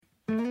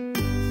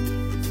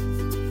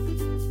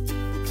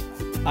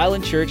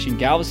Island Church in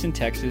Galveston,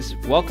 Texas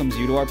welcomes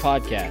you to our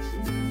podcast.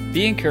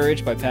 Be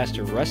encouraged by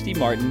Pastor Rusty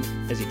Martin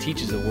as he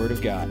teaches the Word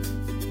of God.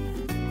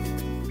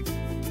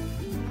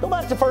 Go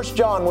back to 1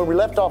 John where we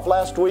left off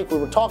last week. We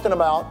were talking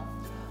about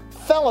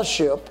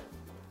fellowship,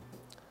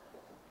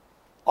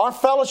 our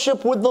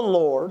fellowship with the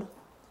Lord,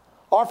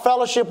 our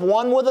fellowship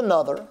one with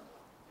another,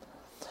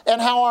 and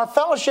how our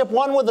fellowship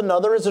one with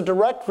another is a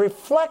direct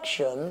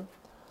reflection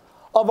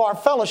of our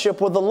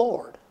fellowship with the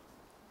Lord.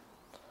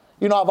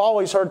 You know, I've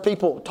always heard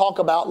people talk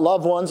about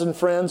loved ones and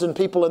friends and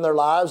people in their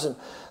lives, and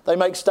they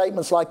make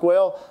statements like,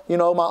 well, you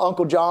know, my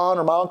Uncle John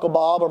or my Uncle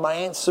Bob or my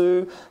Aunt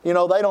Sue, you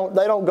know, they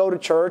don't go to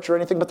church or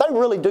anything, but they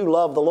really do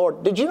love the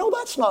Lord. Did you know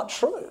that's not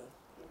true?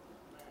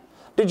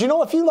 Did you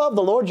know if you love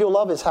the Lord, you'll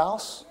love His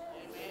house?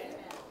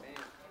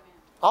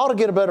 I ought to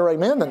get a better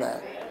amen than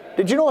that.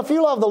 Did you know if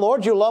you love the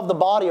Lord, you'll love the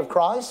body of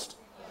Christ?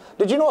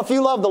 Did you know if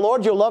you love the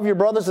Lord, you'll love your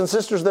brothers and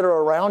sisters that are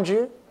around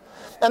you?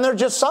 And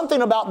there's just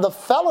something about the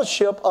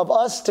fellowship of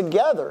us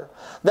together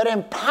that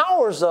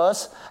empowers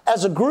us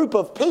as a group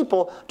of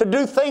people to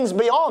do things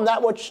beyond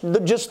that which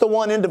just the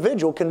one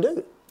individual can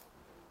do.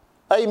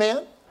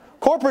 Amen?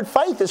 Corporate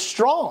faith is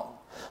strong.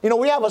 You know,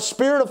 we have a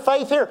spirit of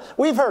faith here.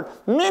 We've heard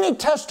many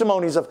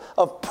testimonies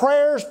of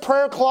prayers,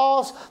 prayer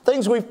cloths,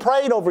 things we've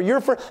prayed over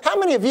your friend. How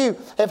many of you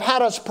have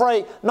had us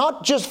pray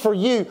not just for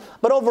you,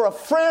 but over a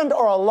friend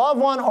or a loved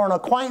one or an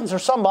acquaintance or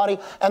somebody,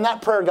 and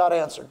that prayer got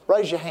answered?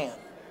 Raise your hand.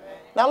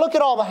 Now look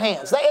at all the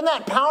hands. Isn't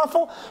that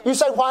powerful? You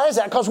say, why is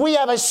that? Because we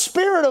have a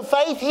spirit of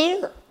faith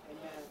here.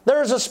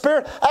 There's a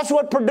spirit. That's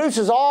what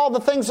produces all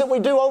the things that we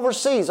do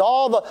overseas,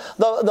 all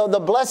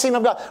the blessing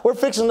of God. We're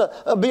fixing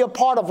to be a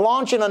part of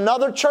launching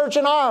another church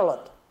in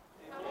Ireland.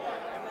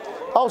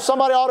 Oh,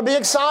 somebody ought to be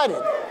excited.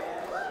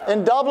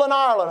 In Dublin,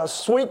 Ireland, a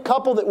sweet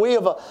couple that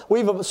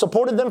we've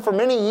supported them for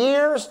many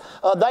years.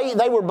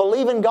 They were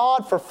believing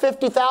God for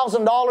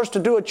 $50,000 to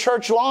do a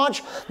church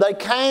launch. They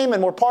came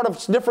and were part of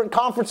different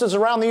conferences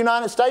around the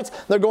United States.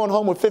 They're going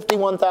home with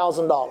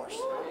 $51,000.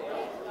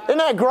 Isn't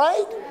that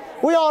great?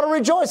 We ought to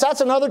rejoice.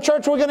 That's another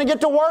church we're going to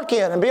get to work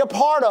in and be a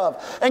part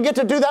of and get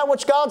to do that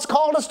which God's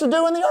called us to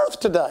do in the earth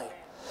today.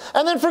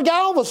 And then for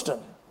Galveston.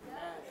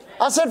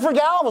 I said for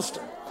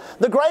Galveston.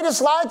 The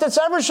greatest light that's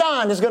ever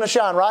shined is going to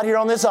shine right here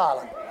on this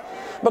island.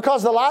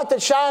 Because the light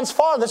that shines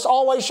farthest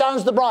always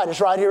shines the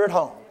brightest right here at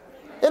home.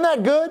 Isn't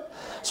that good?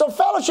 So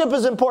fellowship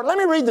is important. Let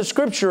me read the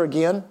scripture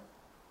again.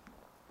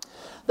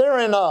 They're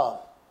in,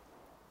 well,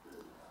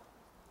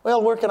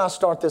 where can I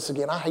start this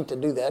again? I hate to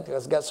do that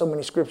because I've got so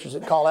many scriptures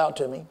that call out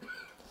to me.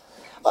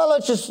 Well,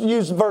 let's just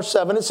use verse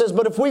 7. It says,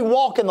 but if we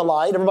walk in the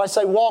light, everybody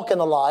say walk in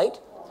the light.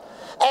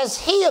 As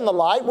He is in the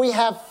light, we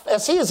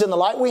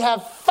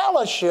have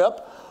fellowship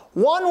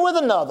one with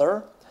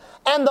another,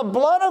 and the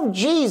blood of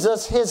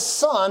Jesus, His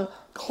Son,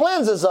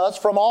 cleanses us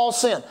from all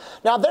sin.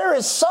 Now, there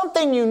is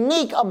something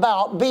unique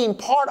about being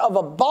part of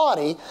a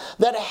body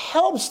that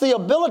helps the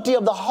ability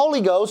of the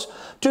Holy Ghost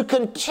to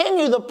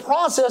continue the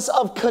process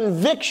of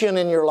conviction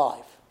in your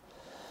life.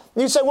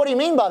 You say, what do you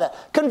mean by that?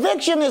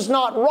 Conviction is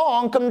not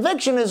wrong.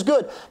 Conviction is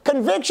good.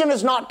 Conviction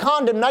is not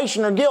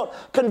condemnation or guilt.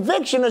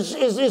 Conviction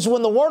is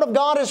when the Word of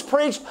God is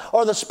preached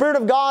or the Spirit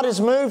of God is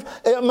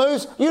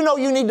moves, you know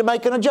you need to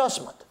make an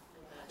adjustment.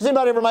 Has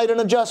anybody ever made an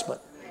adjustment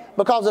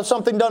because of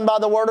something done by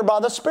the Word or by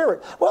the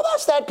Spirit? Well,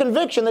 that's that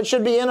conviction that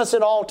should be in us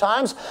at all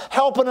times,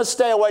 helping us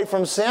stay away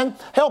from sin,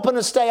 helping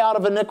us stay out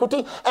of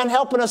iniquity, and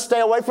helping us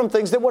stay away from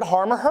things that would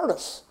harm or hurt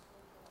us.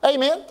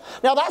 Amen?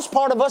 Now, that's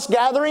part of us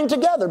gathering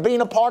together, being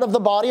a part of the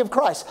body of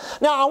Christ.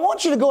 Now, I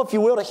want you to go, if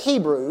you will, to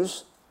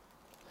Hebrews.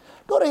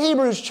 Go to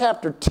Hebrews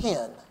chapter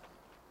 10.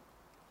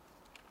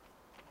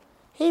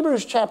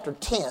 Hebrews chapter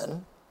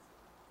 10.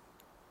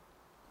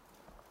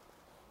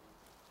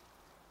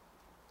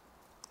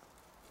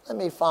 Let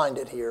me find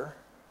it here.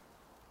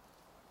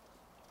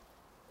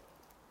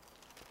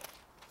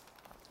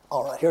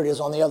 All right, here it is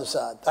on the other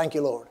side. Thank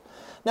you, Lord.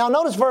 Now,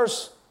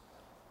 notice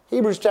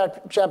Hebrews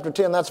chapter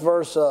 10, that's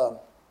verse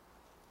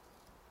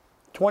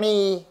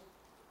 20.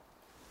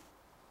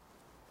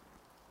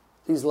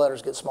 These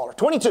letters get smaller.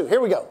 22, here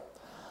we go.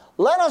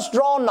 Let us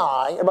draw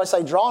nigh, everybody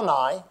say draw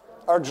nigh,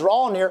 or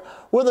draw near,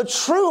 with a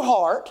true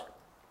heart,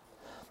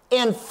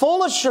 in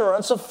full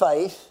assurance of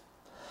faith,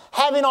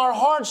 having our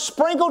hearts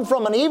sprinkled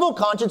from an evil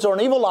conscience or an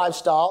evil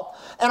lifestyle,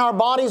 and our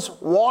bodies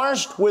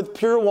washed with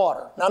pure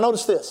water. Now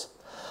notice this.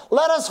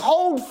 Let us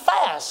hold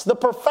fast the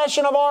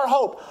profession of our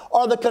hope,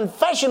 or the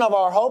confession of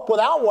our hope,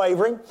 without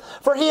wavering,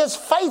 for He is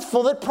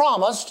faithful that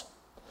promised.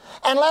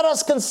 And let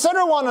us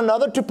consider one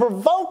another to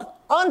provoke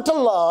unto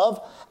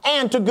love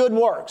and to good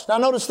works. Now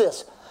notice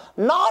this.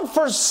 Not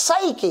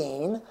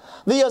forsaking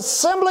the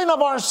assembling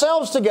of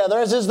ourselves together,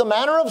 as is the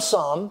manner of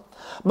some,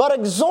 but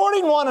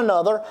exhorting one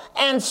another,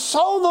 and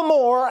so the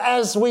more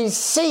as we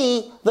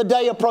see the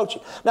day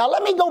approaching. Now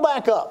let me go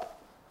back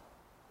up.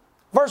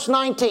 Verse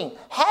 19.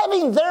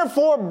 Having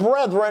therefore,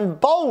 brethren,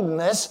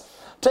 boldness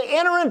to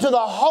enter into the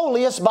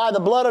holiest by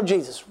the blood of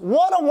Jesus.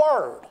 What a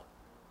word.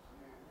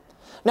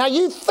 Now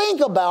you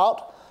think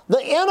about the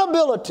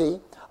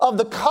inability of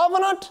the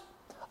covenant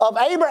of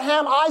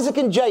Abraham, Isaac,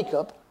 and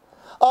Jacob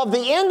of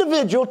the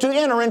individual to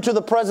enter into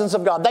the presence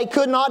of God. They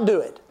could not do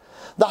it.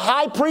 The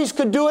high priest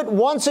could do it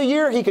once a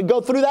year. He could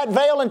go through that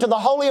veil into the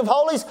Holy of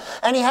Holies,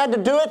 and he had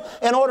to do it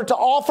in order to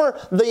offer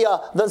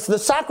the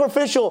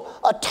sacrificial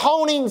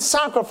atoning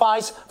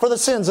sacrifice for the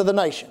sins of the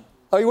nation.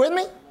 Are you with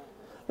me?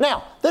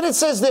 Now, then it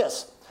says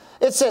this.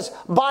 It says,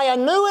 by a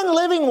new and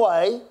living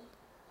way,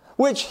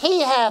 which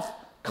he hath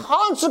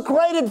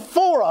consecrated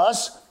for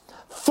us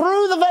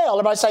through the veil.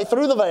 Everybody say,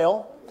 through the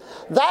veil.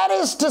 That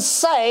is to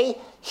say,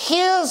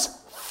 his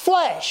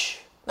flesh.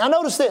 Now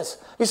notice this.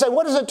 You say,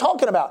 what is it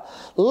talking about?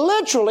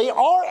 Literally,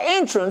 our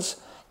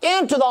entrance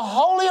into the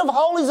Holy of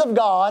Holies of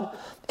God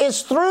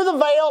is through the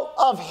veil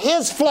of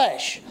his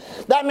flesh.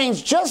 That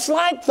means just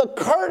like the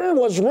curtain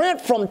was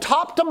rent from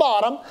top to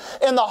bottom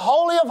in the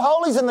Holy of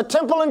Holies in the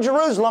temple in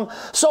Jerusalem,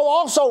 so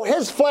also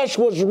his flesh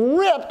was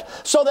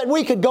ripped so that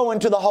we could go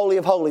into the Holy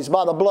of Holies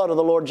by the blood of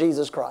the Lord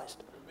Jesus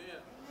Christ.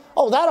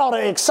 Oh, that ought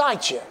to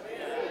excite you.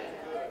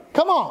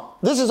 Come on.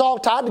 This is all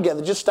tied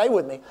together. Just stay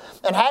with me.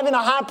 And having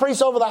a high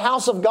priest over the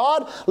house of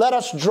God, let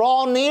us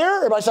draw near.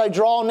 Everybody say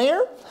draw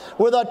near.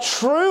 With a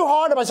true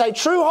heart. Everybody say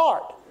true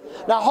heart.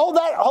 Now hold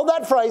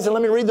that phrase and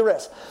let me read the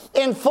rest.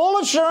 In full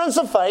assurance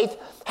of faith,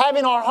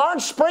 having our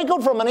hearts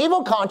sprinkled from an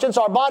evil conscience,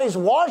 our bodies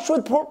washed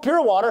with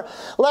pure water,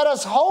 let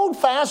us hold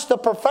fast the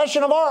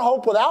profession of our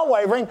hope without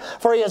wavering,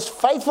 for he is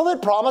faithful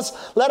that promised.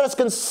 Let us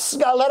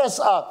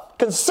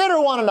consider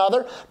one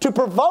another to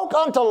provoke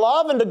unto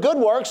love and to good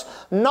works,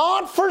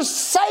 not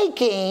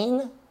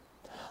forsaking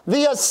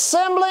the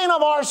assembling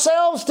of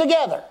ourselves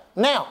together.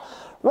 Now,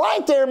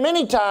 right there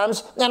many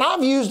times, and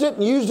I've used it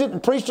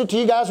and preached it to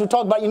you guys. We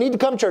talk about you need to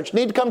come to church,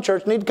 need to come to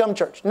church, need to come to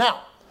church.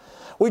 Now,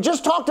 we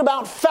just talked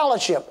about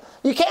fellowship.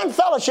 You can't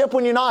fellowship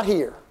when you're not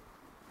here.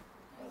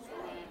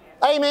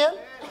 Amen?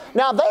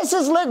 Now,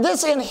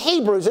 this in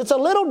Hebrews. It's a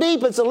little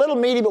deep, it's a little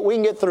meaty, but we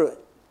can get through it.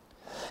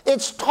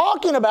 It's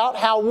talking about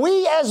how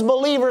we as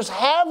believers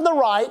have the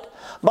right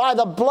by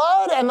the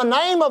blood and the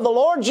name of the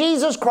Lord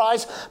Jesus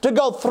Christ to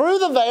go through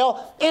the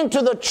veil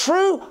into the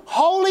true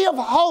Holy of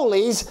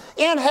Holies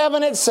in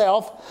heaven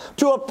itself,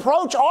 to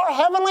approach our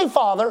Heavenly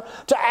Father,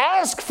 to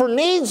ask for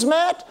needs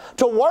met,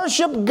 to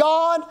worship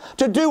God,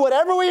 to do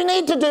whatever we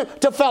need to do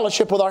to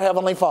fellowship with our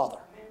Heavenly Father.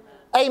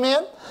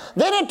 Amen.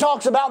 Then it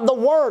talks about the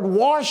Word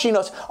washing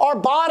us, our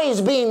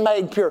bodies being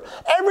made pure.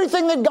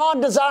 Everything that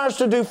God desires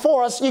to do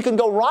for us, you can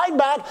go right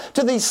back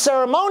to these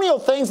ceremonial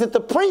things that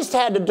the priest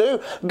had to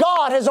do.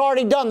 God has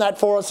already done that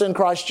for us in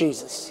Christ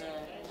Jesus.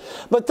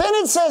 But then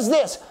it says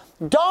this,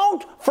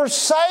 don't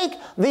forsake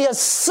the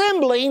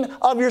assembling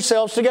of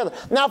yourselves together.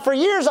 Now, for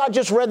years I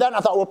just read that and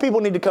I thought, well,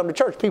 people need to come to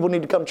church. People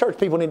need to come to church.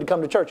 People need to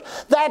come to church.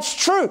 That's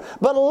true.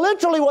 But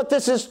literally what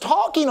this is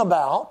talking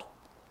about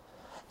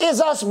is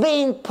us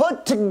being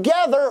put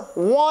together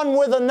one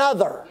with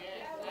another.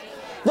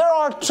 There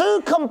are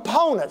two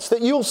components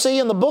that you'll see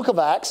in the book of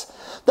Acts.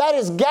 That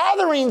is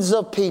gatherings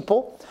of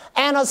people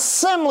and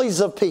assemblies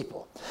of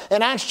people.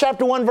 In Acts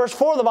chapter 1 verse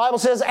 4 the Bible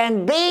says,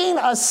 and being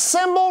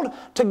assembled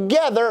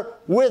together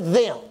with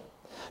them.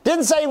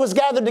 Didn't say he was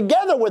gathered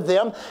together with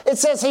them. It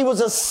says he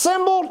was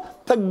assembled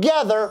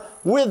together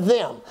with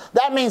them.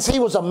 That means he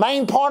was a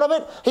main part of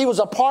it. He was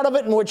a part of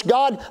it in which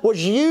God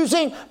was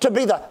using to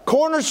be the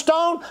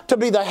cornerstone, to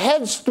be the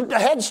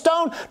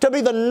headstone, to be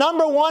the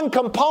number one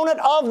component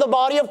of the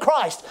body of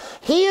Christ.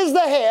 He is the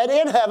head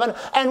in heaven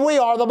and we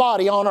are the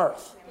body on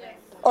earth.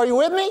 Are you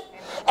with me?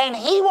 And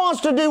he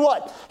wants to do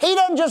what? He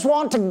doesn't just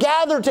want to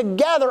gather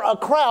together a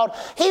crowd.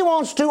 He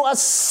wants to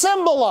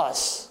assemble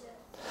us.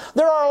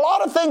 There are a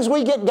lot of things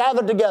we get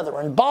gathered together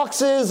in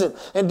boxes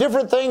and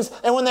different things.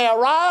 And when they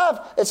arrive,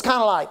 it's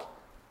kind of like,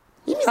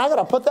 you mean I got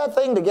to put that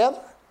thing together?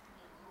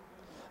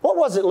 What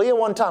was it, Leah,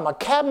 one time? A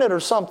cabinet or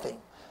something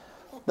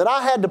that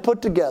I had to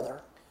put together,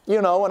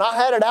 and I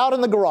had it out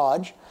in the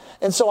garage.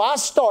 And so I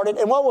started,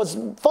 and what was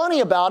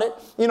funny about it,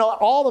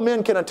 all the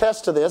men can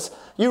attest to this.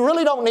 You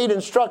really don't need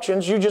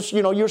instructions. You just,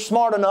 you're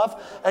smart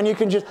enough and you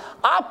can just,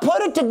 I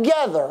put it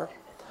together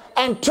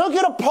and took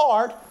it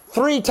apart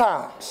 3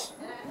 times.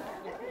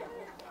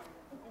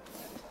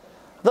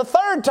 The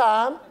third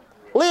time,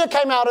 Leah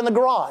came out in the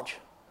garage.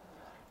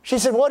 She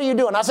said, what are you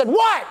doing? I said,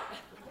 what?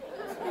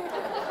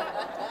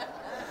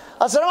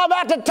 I said, I'm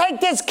about to take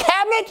this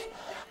cabinet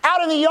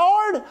out in the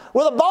yard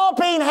with a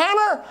ball-peen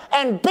hammer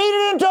and beat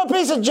it into a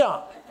piece of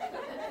junk.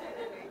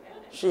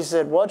 She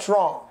said, what's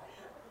wrong?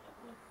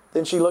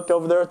 Then she looked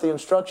over there at the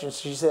instructions.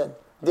 She said,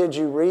 did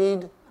you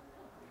read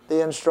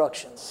the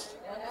instructions?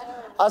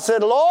 I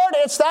said, Lord,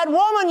 it's that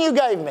woman you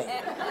gave me.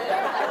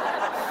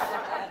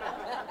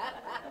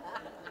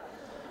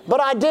 But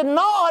I did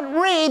not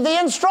read the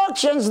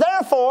instructions,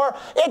 therefore,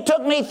 it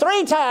took me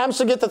 3 times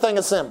to get the thing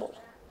assembled.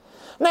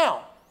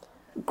 Now,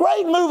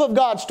 great move of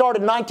God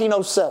started in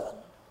 1907.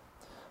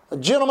 A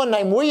gentleman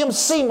named William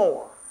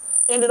Seymour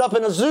ended up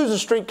in Azusa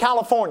Street,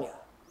 California.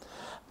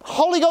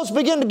 Holy Ghost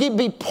began to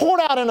be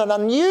poured out in an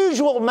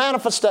unusual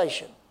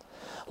manifestation.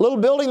 Little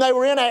building they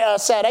were in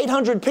sat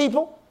 800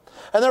 people,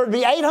 and there would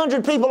be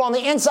 800 people on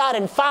the inside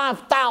and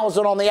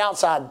 5,000 on the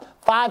outside,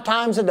 5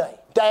 times a day.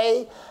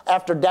 day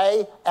after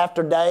day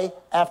after day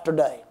after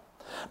day.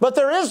 But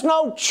there is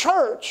no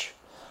church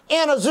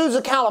in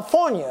Azusa,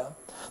 California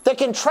that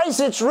can trace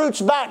its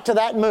roots back to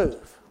that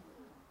move.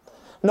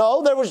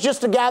 No, there was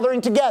just a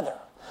gathering together.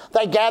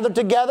 They gathered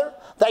together,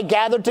 they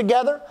gathered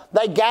together,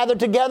 they gathered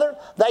together,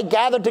 they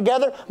gathered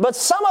together. But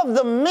some of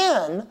the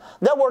men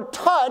that were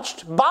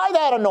touched by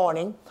that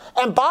anointing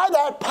and by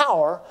that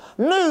power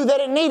knew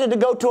that it needed to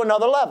go to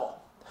another level.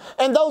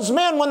 And those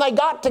men, when they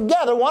got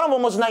together, one of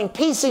them was named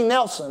P.C.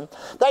 Nelson,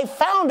 they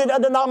founded a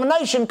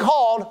denomination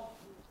called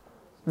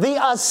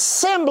the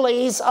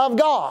Assemblies of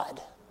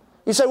God.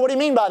 You say, what do you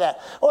mean by that?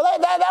 Well,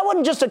 that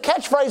wasn't just a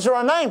catchphrase or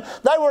a name.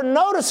 They were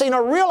noticing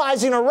or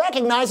realizing or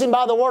recognizing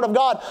by the Word of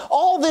God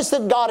all this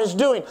that God is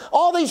doing.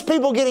 All these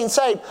people getting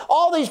saved.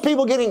 All these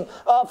people getting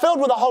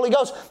filled with the Holy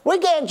Ghost. We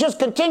can't just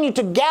continue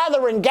to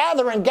gather and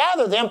gather and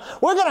gather them.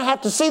 We're going to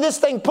have to see this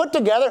thing put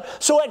together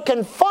so it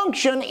can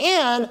function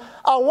in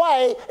a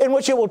way in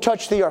which it will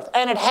touch the earth.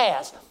 And it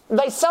has.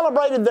 They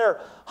celebrated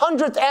their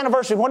 100th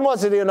anniversary. When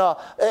was it?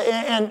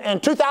 In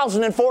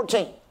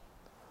 2014.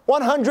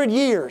 100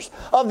 years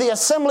of the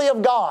Assembly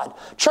of God.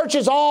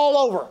 Churches all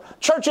over.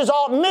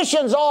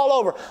 Missions all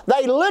over.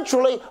 They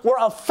literally were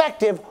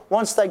effective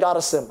once they got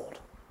assembled.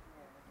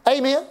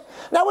 Amen?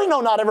 Now we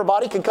know not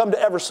everybody can come to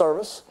every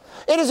service.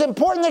 It is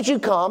important that you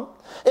come.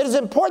 It is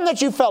important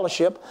that you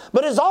fellowship.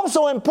 But it is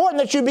also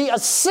important that you be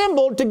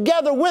assembled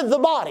together with the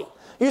body.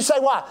 You say,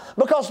 why?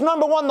 Because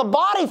number one, the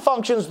body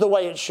functions the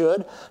way it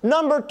should.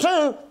 Number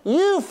two,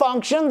 you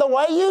function the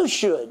way you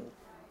should.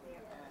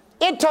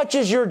 It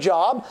touches your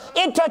job.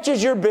 It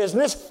touches your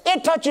business.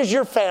 It touches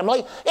your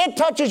family. It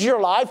touches your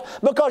life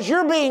because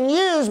you're being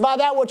used by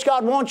that which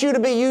God wants you to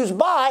be used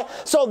by.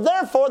 So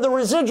therefore, the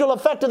residual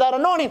effect of that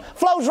anointing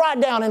flows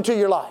right down into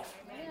your life.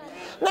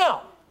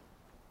 Now,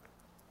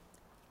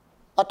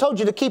 I told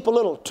you to keep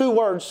two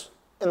words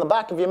in the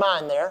back of your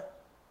mind there.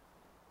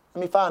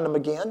 Let me find them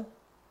again.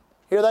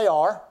 Here they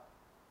are.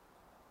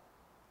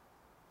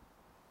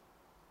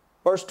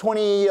 Verse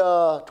 20,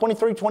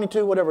 23,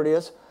 22, whatever it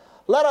is.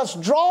 Let us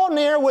draw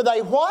near with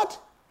a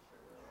what?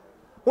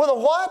 With a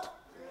what?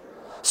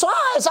 So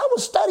as I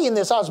was studying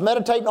this, I was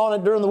meditating on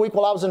it during the week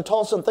while I was in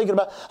Tulsa and thinking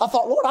about it. I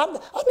thought, Lord, I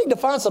need to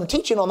find some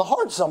teaching on the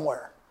heart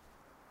somewhere.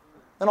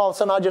 And all of a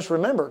sudden I just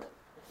remembered.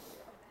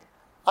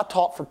 I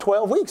taught for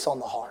 12 weeks on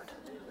the heart.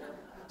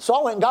 So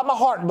I went and got my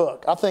heart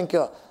book. I think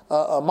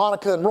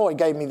Monica and Roy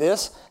gave me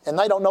this, and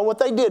they don't know what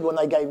they did when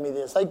they gave me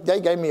this.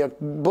 They gave me a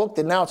book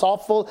that now it's all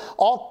full of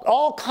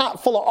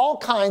all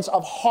kinds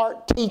of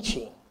heart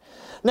teaching.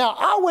 Now,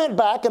 I went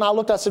back and I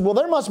looked, I said, well,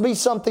 there must be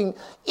something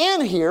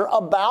in here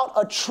about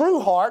a true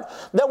heart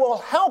that will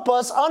help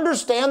us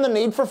understand the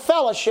need for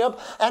fellowship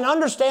and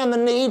understand the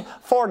need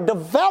for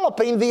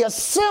developing the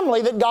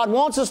assembly that God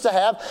wants us to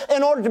have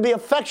in order to be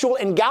effectual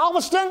in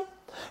Galveston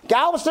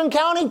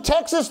County,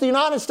 Texas, the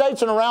United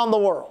States, and around the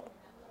world.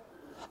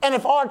 And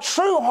if our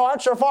true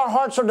hearts, or if our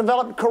hearts are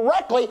developed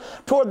correctly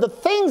toward the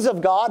things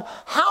of God,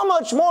 how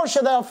much more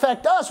should that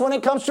affect us when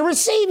it comes to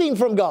receiving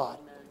from God?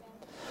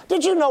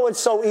 Did you know it's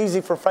so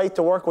easy for faith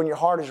to work when your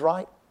heart is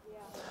right? Yeah.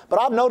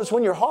 But I've noticed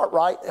when your heart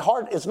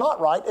is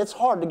not right, it's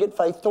hard to get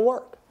faith to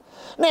work.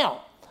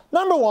 Now,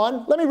 number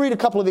one, let me read a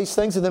couple of these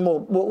things and then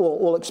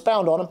we'll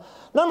expound on them.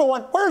 Number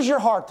one, where's your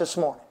heart this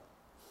morning?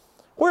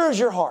 Where is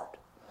your heart?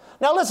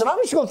 Now listen, I'm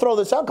just going to throw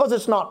this out because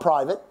it's not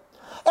private.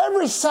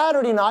 Every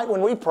Saturday night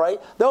when we pray,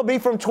 there'll be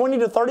from 20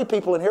 to 30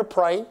 people in here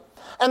praying,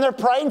 and they're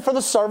praying for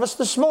the service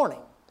this morning.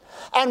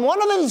 And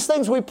one of these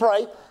things we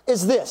pray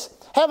is this.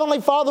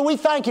 Heavenly Father, we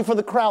thank you for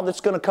the crowd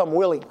that's going to come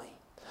willingly.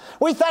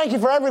 We thank you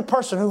for every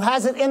person who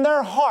has it in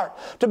their heart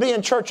to be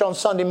in church on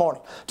Sunday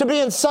morning, to be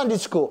in Sunday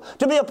school,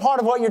 to be a part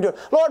of what you're doing.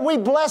 Lord, we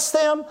bless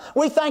them.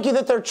 We thank you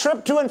that their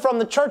trip to and from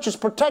the church is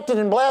protected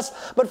and blessed.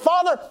 But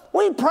Father,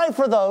 we pray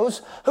for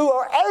those who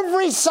are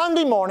every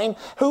Sunday morning,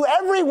 who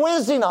every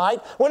Wednesday night,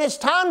 when it's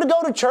time to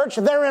go to church,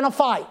 they're in a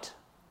fight.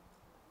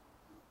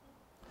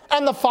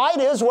 And the fight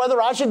is whether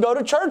I should go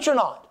to church or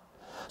not.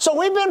 So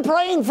we've been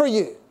praying for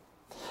you.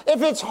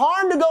 If it's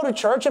hard to go to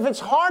church, if it's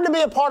hard to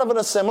be a part of an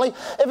assembly,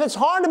 if it's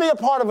hard to be a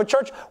part of a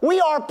church,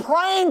 we are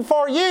praying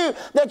for you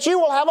that you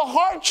will have a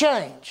heart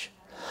change.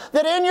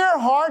 That in your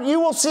heart you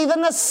will see the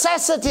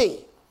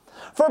necessity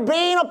for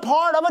being a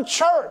part of a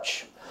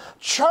church.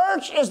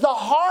 Church is the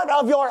heart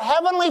of your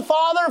Heavenly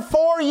Father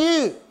for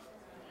you.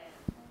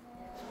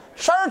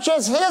 Church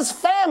is His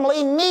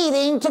family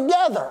meeting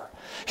together.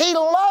 He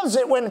loves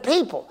it when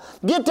people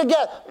get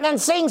together and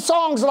sing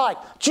songs like,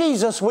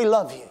 Jesus, we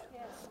love you.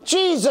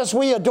 Jesus,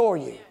 we adore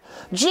you.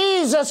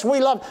 Jesus,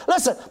 we love you.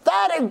 Listen,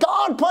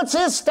 God puts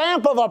His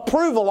stamp of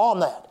approval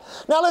on that.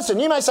 Now listen,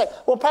 you may say,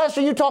 well, Pastor,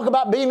 you talk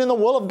about being in the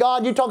will of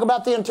God. You talk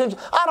about the intention.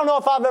 I don't know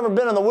if I've ever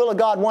been in the will of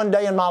God one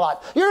day in my life.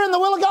 You're in the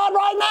will of God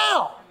right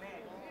now.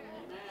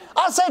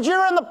 I said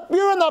you're in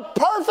the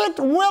perfect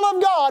will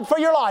of God for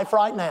your life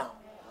right now.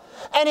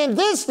 And in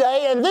this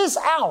day and this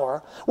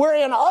hour, where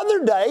in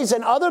other days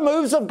and other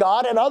moves of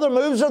God and other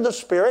moves of the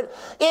Spirit,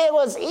 it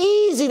was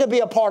easy to be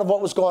a part of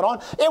what was going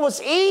on. It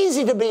was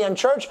easy to be in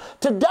church.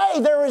 Today,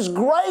 there is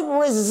great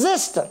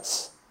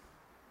resistance.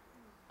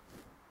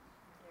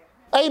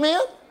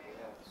 Amen?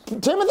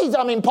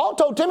 Paul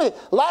told Timothy,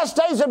 last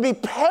days there'd be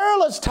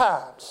perilous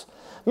times.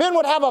 Men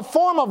would have a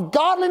form of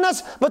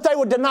godliness, but they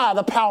would deny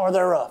the power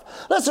thereof.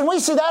 Listen, we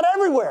see that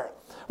everywhere.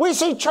 We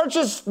see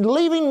churches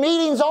leaving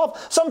meetings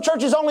off. Some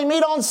churches only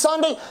meet on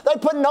Sunday. They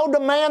put no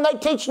demand. They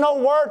teach no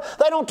word.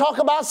 They don't talk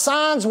about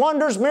signs,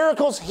 wonders,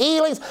 miracles,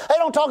 healings. They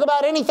don't talk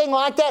about anything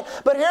like that.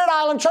 But here at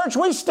Island Church,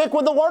 we stick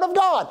with the Word of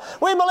God.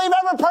 We believe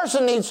every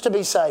person needs to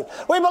be saved.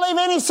 We believe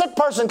any sick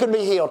person can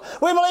be healed.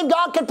 We believe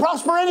God can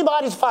prosper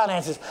anybody's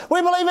finances.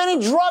 We believe any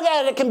drug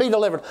addict can be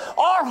delivered.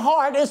 Our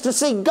heart is to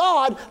see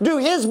God do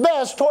His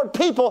best toward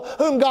people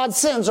whom God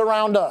sends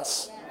around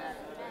us.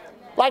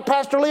 Like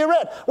Pastor Leah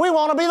read, we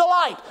want to be the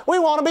light. We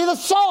want to be the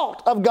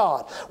salt of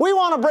God. We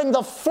want to bring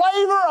the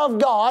flavor of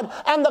God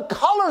and the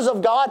colors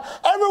of God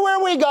everywhere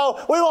we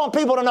go. We want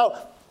people to know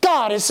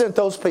God has sent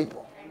those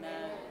people.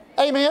 Amen.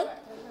 Amen?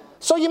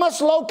 So you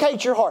must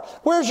locate your heart.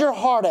 Where's your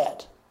heart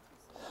at?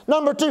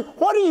 Number 2,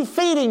 what are you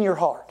feeding your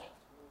heart?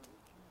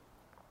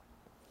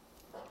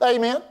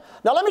 Amen.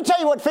 Now let me tell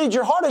you what feeds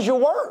your heart is your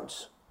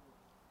words.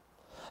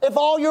 If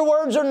all your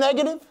words are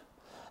negative,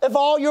 if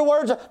all your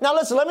words are... Now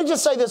listen, let me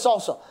just say this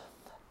also.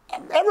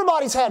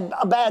 Everybody's had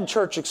a bad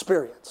church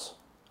experience.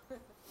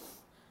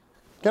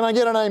 Can I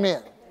get an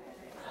amen?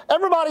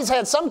 Everybody's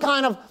had some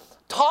kind of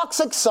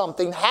toxic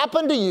something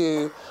happen to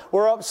you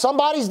where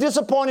somebody's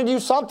disappointed you,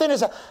 something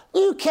is...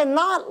 You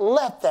cannot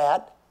let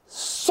that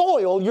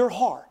soil your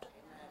heart.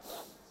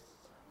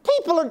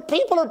 People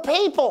are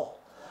people.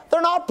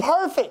 They're not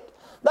perfect.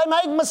 They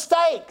make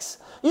mistakes.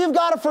 You've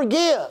got to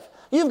forgive.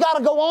 You've got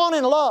to go on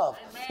in love.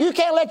 You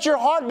can't let your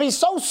heart be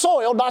so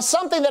soiled by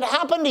something that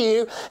happened to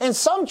you in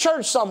some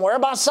church somewhere,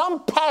 by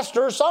some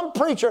pastor, some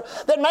preacher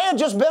that may have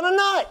just been a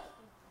nut.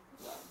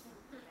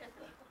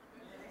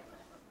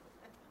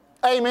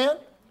 Amen?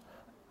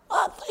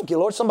 Thank you,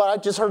 Lord. I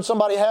just heard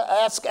somebody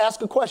ask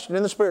a question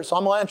in the Spirit, so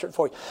I'm going to answer it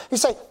for you. You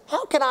say,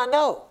 how can I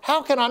know?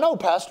 How can I know,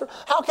 Pastor?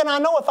 How can I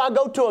know if I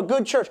go to a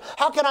good church?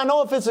 How can I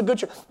know if it's a good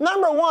church?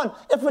 Number 1,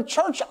 if a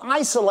church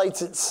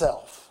isolates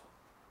itself.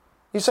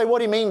 You say, what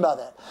do you mean by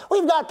that?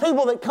 We've got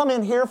people that come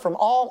in here from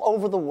all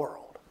over the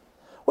world.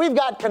 We've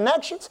got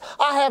connections.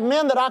 I have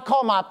men that I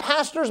call my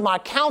pastors, my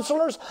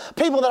counselors,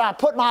 people that I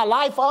put my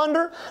life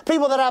under,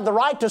 people that have the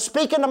right to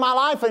speak into my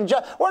life. And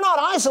we're not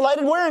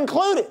isolated, we're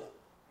included.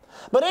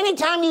 But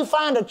anytime you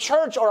find a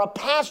church or a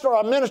pastor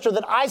or a minister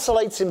that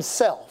isolates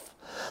himself,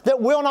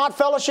 that will not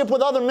fellowship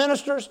with other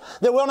ministers,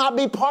 that will not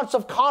be parts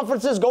of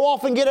conferences, go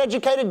off and get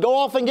educated, go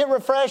off and get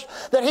refreshed,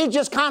 that he's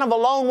just kind of a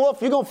lone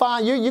wolf, you're going to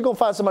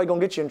find somebody going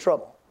to get you in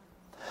trouble.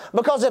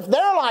 Because if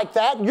they're like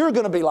that, you're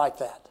going to be like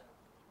that.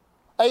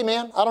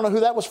 Amen? I don't know who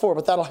that was for,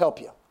 but that'll help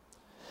you.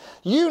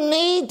 You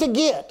need to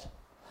get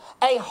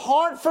a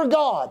heart for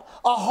God,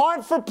 a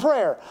heart for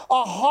prayer,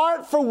 a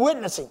heart for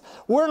witnessing.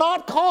 We're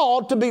not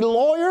called to be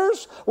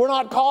lawyers. We're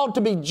not called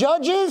to be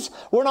judges.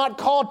 We're not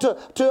called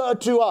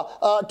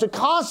to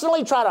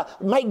constantly try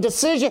to make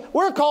decisions.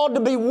 We're called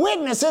to be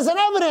witnesses and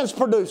evidence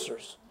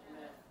producers.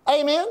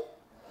 Amen?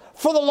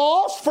 For the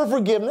lost, for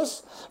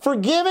forgiveness, for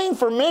giving,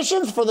 for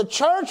missions, for the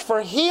church,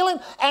 for healing,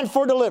 and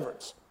for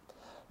deliverance.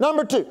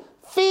 Number 2,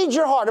 feed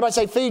your heart. Everybody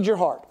say, feed your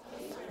heart.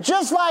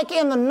 Just like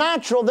in the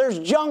natural, there's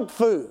junk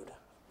food,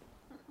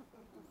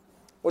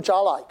 which I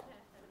like.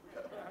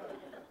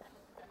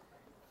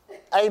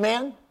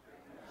 Amen?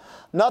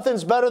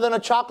 Nothing's better than a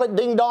chocolate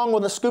ding-dong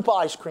with a scoop of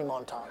ice cream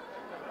on top.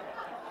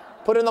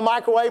 Put it in the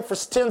microwave for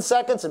 10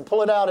 seconds and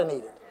pull it out and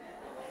eat it.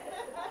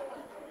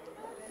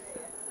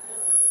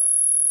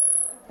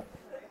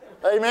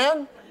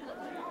 Amen?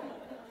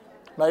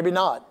 Maybe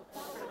not.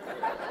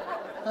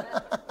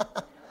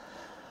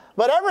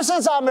 But ever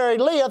since I married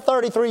Leah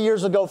 33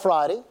 years ago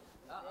Friday,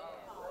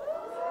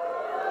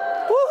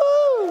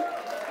 woohoo!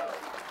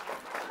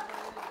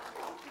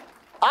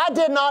 I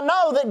did not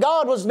know that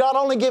God was not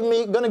only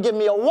going to give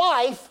me a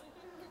wife,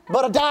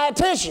 but a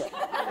dietitian.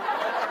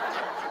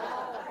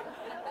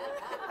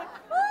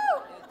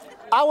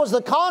 I was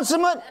the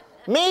consummate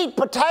meat,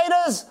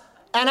 potatoes,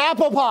 and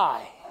apple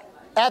pie.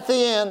 At the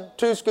end,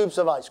 2 scoops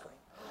of ice cream.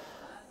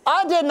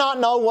 I did not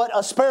know what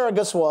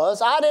asparagus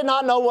was. I did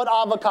not know what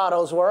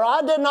avocados were.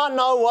 I did not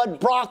know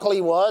what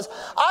broccoli was.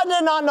 I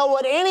did not know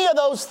what any of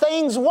those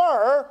things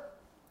were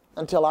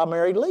until I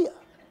married Leah.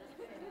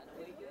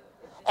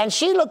 And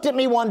she looked at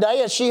me one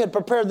day as she had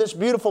prepared this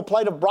beautiful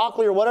plate of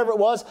broccoli or whatever it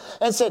was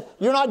and said,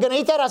 "You're not going to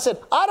eat that?" I said,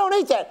 "I don't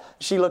eat that."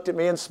 She looked at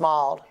me and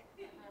smiled.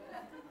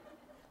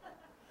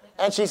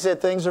 And she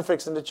said, "Things are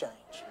fixing to change."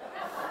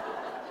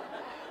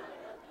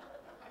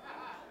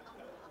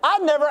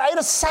 I'd never ate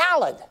a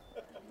salad.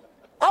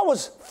 I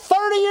was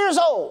 30 years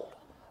old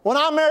when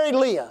I married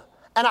Leah,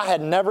 and I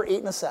had never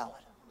eaten a salad.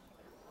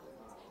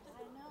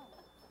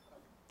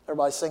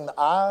 Everybody sing, "The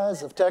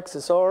eyes of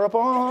Texas are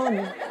upon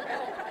you."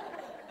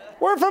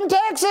 We're from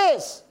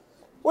Texas.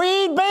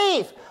 We eat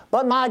beef.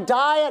 But my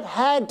diet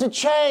had to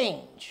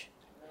change.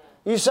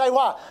 You say,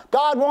 why?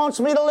 God wants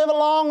me to live a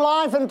long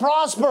life and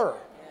prosper.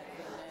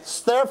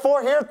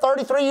 Therefore, here,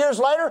 33 years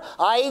later,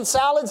 I eat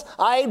salads,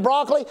 I eat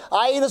broccoli,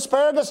 I eat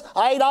asparagus,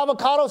 I eat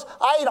avocados,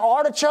 I eat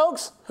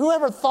artichokes.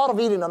 Whoever thought of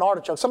eating an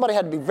artichoke? Somebody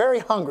had to be very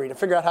hungry to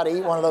figure out how to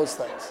eat one of those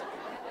things.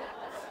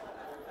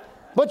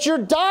 But your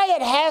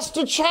diet has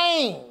to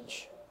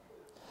change.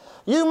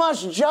 You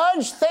must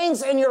judge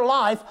things in your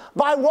life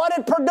by what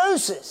it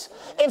produces.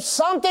 If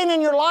something in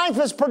your life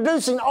is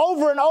producing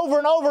over and over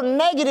and over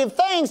negative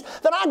things,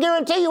 then I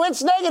guarantee you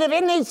it's negative.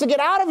 It needs to get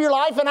out of your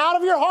life and out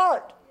of your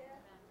heart.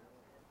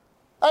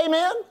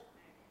 Amen?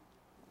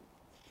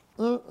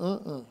 I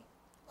don't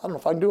know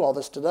if I can do all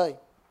this today.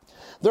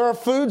 There are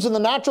foods in the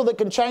natural that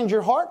can change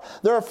your heart.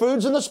 There are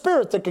foods in the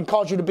spirit that can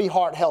cause you to be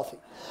heart healthy.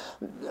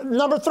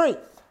 Number 3,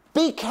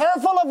 be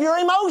careful of your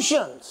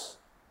emotions.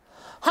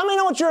 How many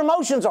know what your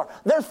emotions are?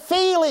 They're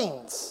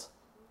feelings.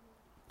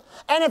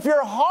 And if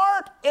your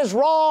heart is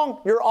wrong,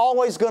 you're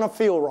always going to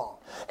feel wrong.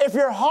 If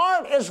your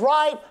heart is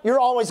right, you're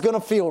always going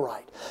to feel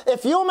right.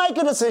 If you'll make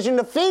a decision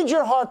to feed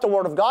your heart the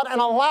Word of God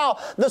and allow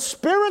the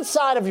spirit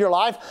side of your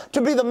life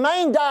to be the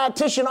main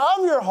dietitian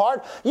of your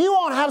heart, you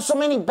won't have so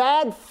many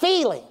bad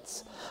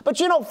feelings. But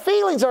you know,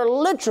 feelings are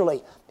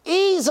literally,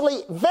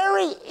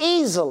 very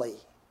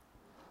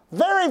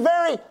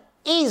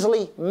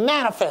easily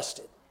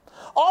manifested.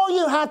 All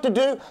you have to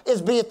do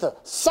is be at the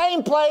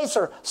same place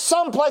or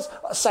someplace,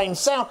 same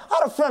sound. I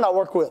had a friend I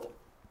worked with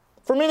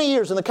for many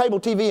years in the cable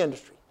TV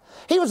industry.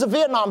 He was a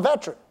Vietnam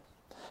veteran.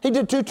 He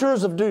did 2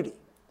 tours of duty.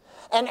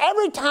 And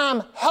every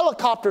time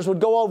helicopters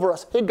would go over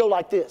us, he'd go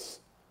like this.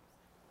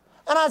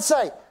 And I'd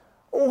say,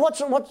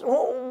 what are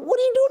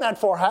you doing that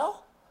for,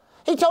 Hal?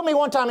 He told me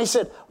one time, he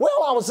said,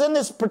 well, I was in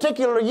this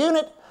particular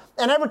unit,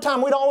 and every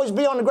time we'd always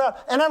be on the ground,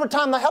 and every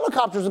time the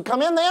helicopters would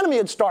come in, the enemy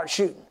would start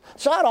shooting.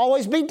 So I'd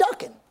always be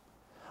ducking.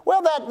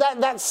 Well,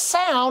 that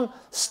sound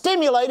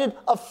stimulated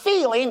a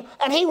feeling,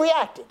 and he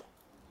reacted.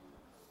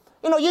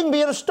 You know, you can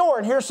be in a store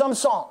and hear some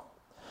song.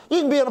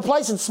 You can be in a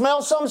place and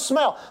smell some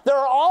smell. There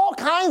are all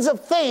kinds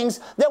of things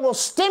that will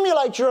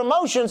stimulate your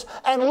emotions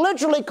and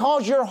literally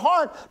cause your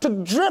heart to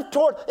drift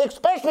toward,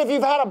 especially if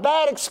you've had a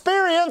bad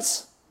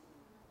experience.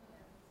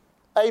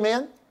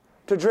 Amen?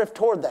 To drift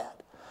toward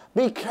that.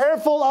 Be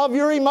careful of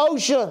your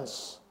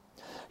emotions.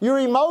 Your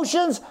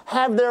emotions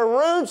have their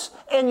roots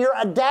in your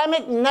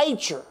Adamic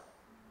nature.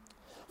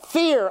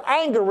 Fear,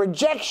 anger,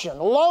 rejection,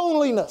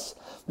 loneliness.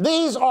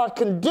 These are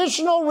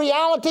conditional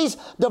realities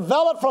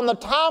developed from the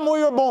time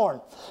we were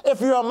born.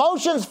 If your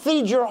emotions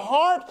feed your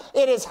heart,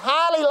 it is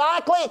highly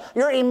likely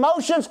your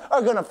emotions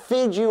are going to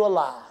feed you a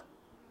lie.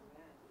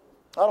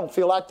 I don't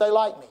feel like they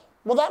like me.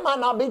 Well, that might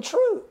not be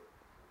true.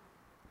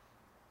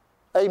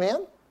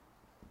 Amen?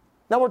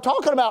 Now we're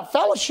talking about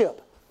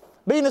fellowship,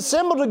 being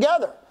assembled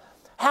together.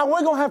 How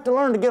we're going to have to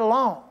learn to get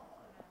along.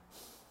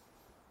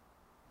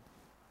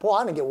 Boy,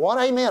 I didn't get one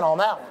amen on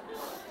that one.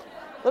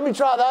 Let me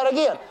try that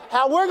again.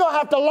 How we're going to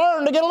have to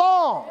learn to get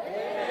along.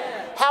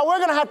 Amen. How we're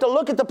going to have to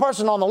look at the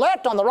person on the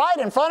left, on the right,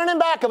 in front and in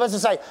back of us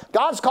and say,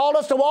 God's called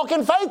us to walk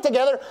in faith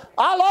together.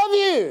 I love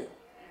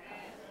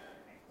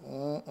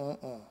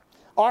you.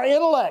 Our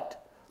intellect.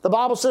 The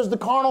Bible says the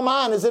carnal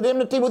mind is at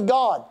enmity with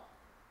God.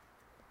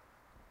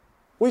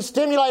 We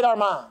stimulate our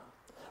mind.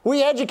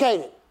 We educate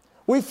it.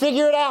 We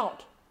figure it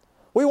out.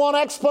 We want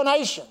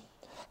explanation.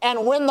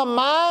 And when the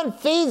mind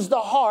feeds the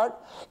heart,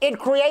 it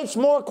creates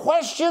more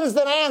questions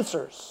than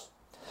answers.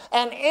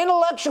 An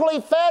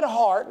intellectually fed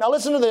heart, now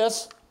listen to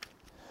this,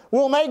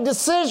 will make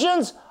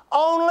decisions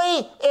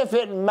only if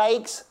it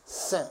makes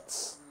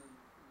sense.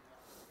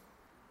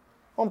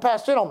 Well,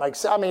 Pastor, it don't make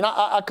sense. I mean,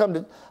 I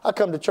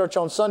come to church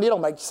on Sunday. It don't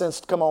make sense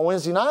to come on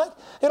Wednesday night.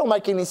 It don't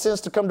make any sense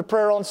to come to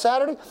prayer on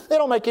Saturday. It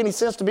don't make any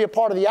sense to be a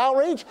part of the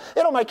outreach. It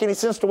don't make any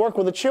sense to work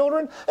with the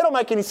children. It don't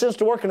make any sense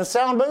to work in a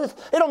sound booth.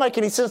 It don't make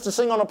any sense to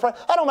sing on a prayer.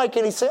 That don't make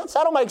any sense.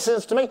 That don't make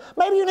sense to me.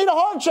 Maybe you need a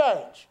heart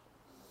change.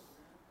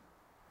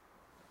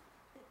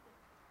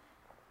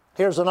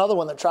 Here's another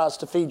one that tries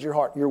to feed your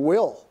heart, your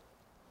will.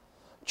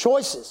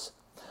 Choices.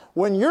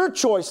 When your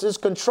choices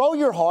control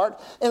your heart,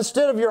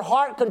 instead of your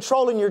heart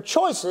controlling your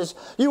choices,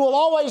 you will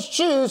always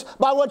choose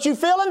by what you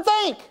feel and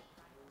think.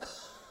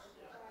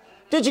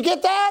 Did you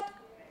get that?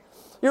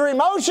 Your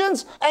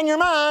emotions and your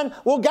mind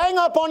will gang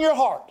up on your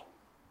heart.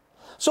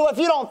 So if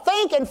you don't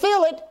think and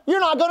feel it, you're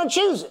not going to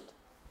choose it.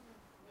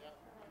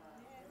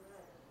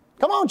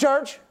 Come on,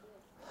 church.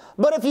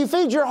 But if you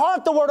feed your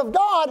heart the Word of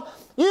God,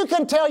 you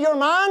can tell your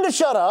mind to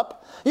shut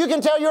up. You can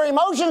tell your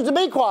emotions to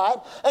be quiet,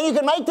 and you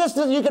can make this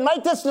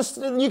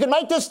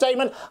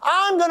statement: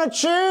 I'm going to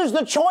choose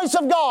the choice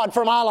of God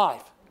for my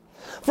life.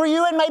 For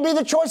you, it may be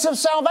the choice of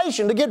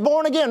salvation, to get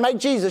born again, make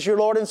Jesus your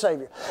Lord and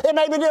Savior. It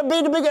may be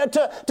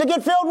to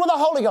get filled with the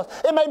Holy Ghost.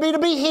 It may be to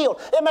be healed.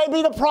 It may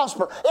be to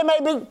prosper. It may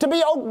be to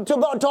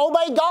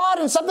obey God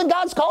and something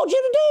God's called you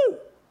to do.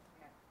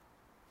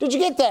 Did you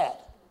get that?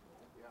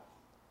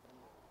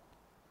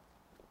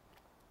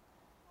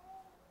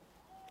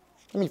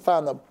 Let me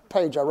find the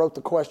page I wrote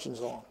the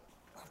questions on.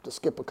 I have to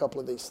skip a couple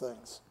of these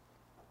things.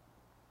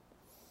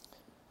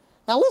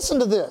 Now listen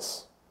to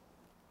this.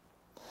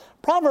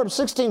 Proverbs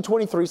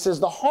 16:23 says,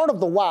 the heart of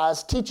the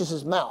wise teaches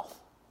his mouth.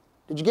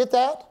 Did you get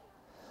that?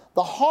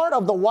 The heart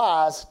of the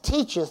wise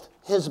teacheth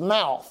his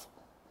mouth,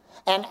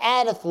 and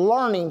addeth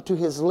learning to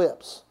his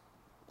lips.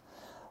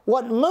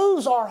 What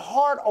moves our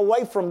heart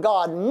away from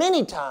God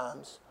many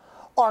times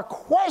are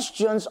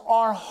questions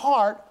our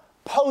heart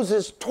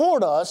poses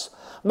toward us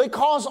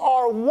because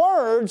our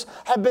words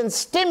have been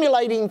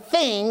stimulating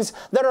things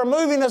that are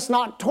moving us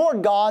not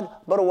toward God,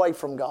 but away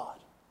from God.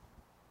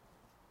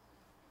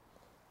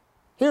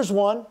 Here's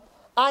one.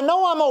 I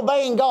know I'm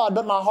obeying God,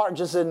 but my heart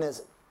just isn't, is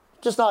it?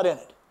 Just not in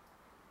it.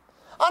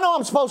 I know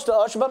I'm supposed to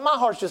usher, but my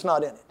heart's just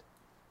not in it.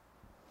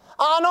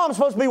 I know I'm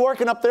supposed to be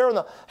working up there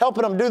and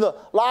helping them do the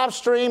live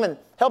stream and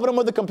helping them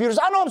with the computers.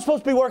 I know I'm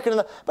supposed to be working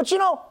but you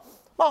know,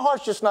 my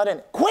heart's just not in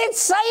it. Quit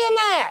saying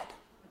that.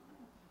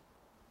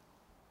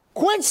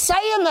 Quit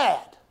saying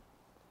that.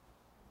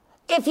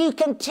 If you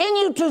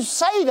continue to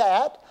say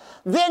that,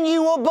 then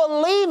you will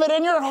believe it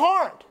in your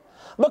heart.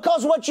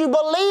 Because what you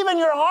believe in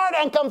your heart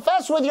and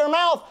confess with your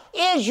mouth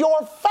is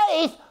your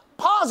faith,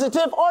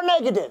 positive or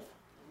negative.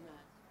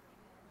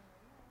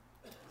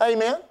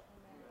 Amen?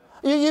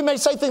 You may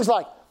say things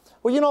like,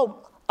 well, you know,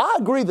 I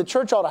agree the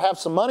church ought to have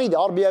some money. They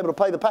ought to be able to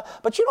pay the pastor.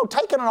 But you know,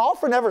 taking an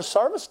offering every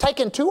service,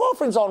 taking 2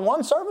 offerings on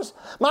one service.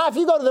 If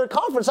you go to their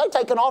conference, they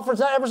take an offering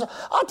every service.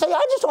 I'll tell you,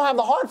 I just don't have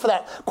the heart for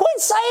that. Quit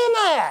saying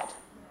that.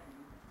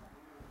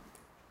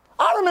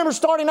 I remember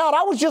starting out,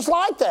 I was just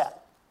like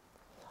that.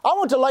 I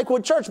went to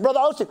Lakewood Church, Brother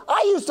Osteen.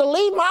 I used to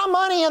leave my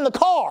money in the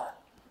car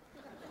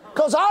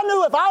because I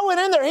knew if I went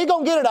in there, he's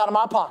going to get it out of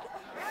my pocket.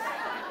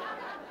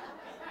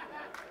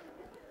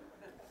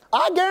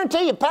 I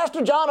guarantee you,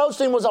 Pastor John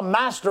Osteen was a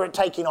master at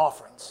taking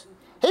offerings.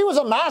 He was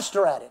a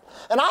master at it.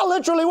 And I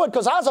literally would,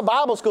 because I was a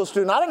Bible school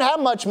student. I didn't have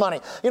much money.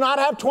 You know, I'd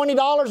have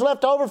 $20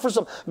 left over for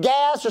some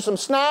gas or some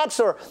snacks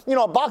or, you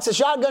know, a box of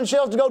shotgun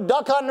shells to go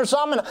duck hunting or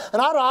something.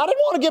 And I didn't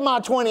want to give my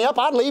 20 up.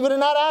 I'd leave it in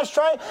that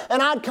ashtray,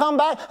 and I'd come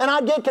back, and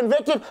I'd get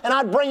convicted, and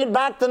I'd bring it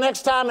back the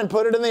next time and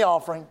put it in the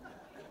offering.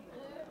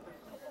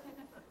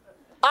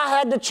 I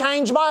had to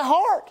change my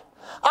heart.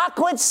 I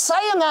quit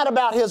saying that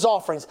about his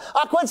offerings.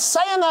 I quit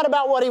saying that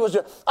about what he was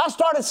doing. I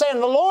started saying,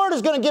 the Lord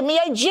is going to give me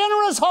a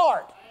generous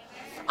heart.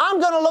 I'm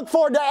going to look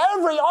forward to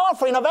every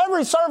offering of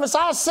every service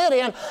I sit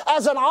in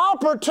as an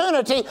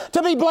opportunity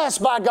to be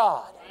blessed by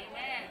God.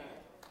 Amen.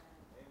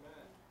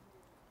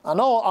 I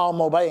know I'm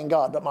obeying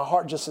God, but my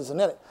heart just isn't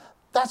in it.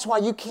 That's why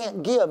you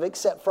can't give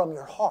except from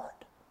your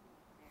heart.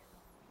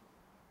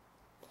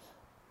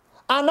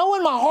 I know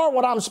in my heart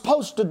what I'm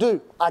supposed to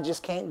do. I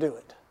just can't do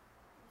it.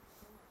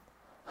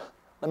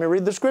 Let me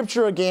read the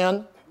scripture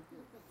again.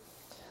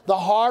 The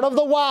heart of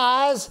the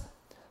wise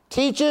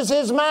teaches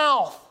his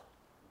mouth.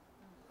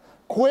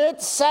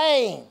 Quit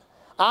saying,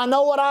 I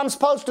know what I'm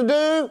supposed to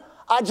do,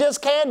 I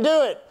just can't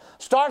do it.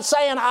 Start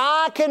saying,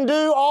 I can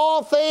do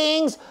all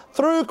things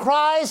through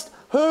Christ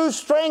who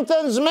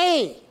strengthens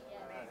me.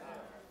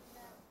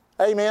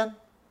 Amen.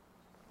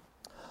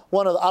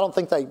 I don't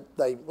think they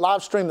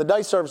live streamed the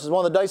day services.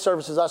 One of the day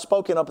services I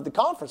spoke in up at the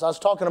conference, I was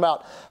talking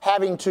about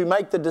having to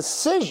make the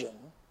decision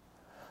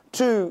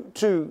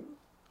to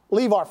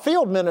leave our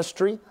field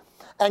ministry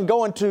and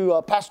go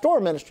into pastoral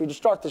ministry to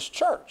start this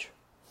church.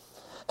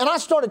 And I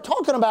started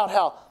talking about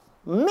how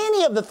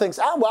many of the things,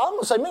 I'm going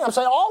to say many, I'm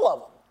saying all of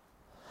them.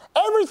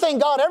 Everything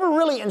God ever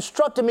really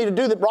instructed me to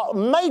do that brought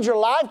major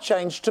life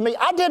change to me,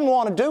 I didn't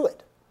want to do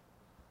it.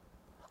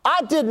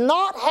 I did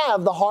not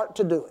have the heart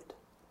to do it.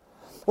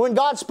 When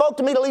God spoke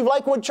to me to leave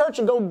Lakewood Church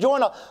and go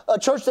join a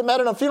church that met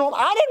in a funeral,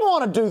 I didn't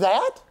want to do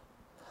that.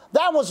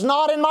 That was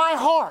not in my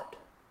heart.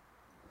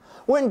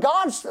 When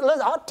God,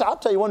 I'll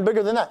tell you one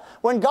bigger than that.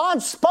 When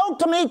God spoke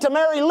to me to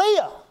marry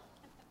Leah,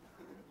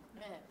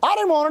 I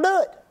didn't want to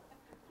do it.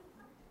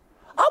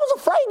 I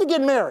was afraid to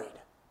get married.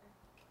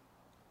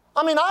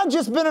 I mean, I'd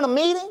just been in a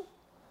meeting.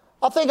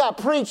 I think I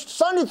preached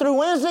Sunday through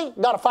Wednesday,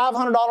 got a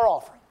 $500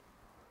 offering.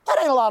 That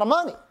ain't a lot of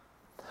money.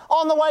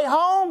 On the way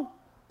home,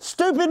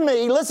 stupid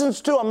me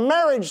listens to a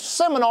marriage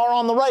seminar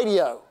on the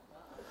radio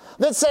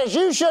that says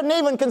you shouldn't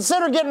even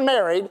consider getting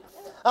married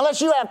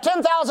unless you have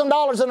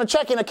 $10,000 in a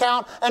checking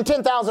account and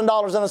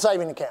 $10,000 in a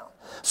saving account.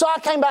 So I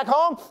came back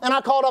home and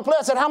I called up Leah.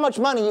 I said, how much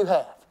money you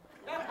have?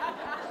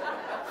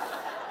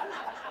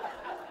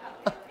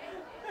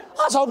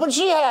 I was hoping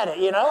she had it,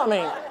 you know, I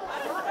mean.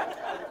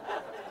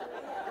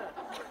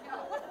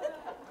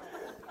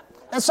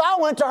 And so I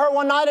went to her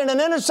one night in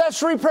an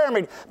intercessory prayer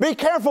meeting. Be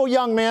careful,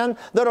 young men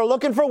that are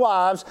looking for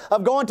wives,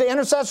 of going to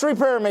intercessory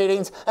prayer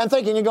meetings and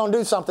thinking you're going to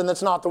do something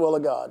that's not the will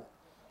of God.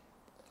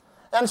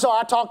 And so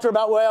I talked to her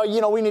about, well,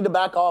 you know, we need to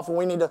back off and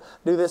we need to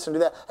do this and do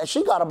that. And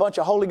she got a bunch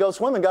of Holy Ghost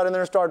women, got in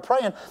there and started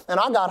praying. And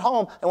I got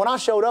home, and when I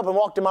showed up and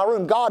walked in my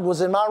room, God was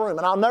in my room.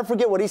 And I'll never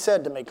forget what he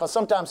said to me, because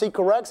sometimes he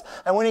corrects,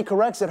 and when he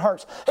corrects, it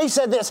hurts. He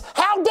said this,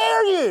 how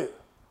dare you?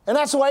 And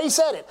that's the way he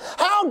said it.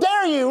 How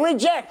dare you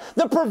reject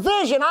the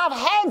provision I've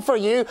had for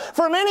you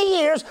for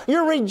many years?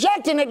 You're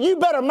rejecting it. You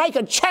better make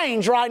a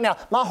change right now.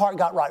 My heart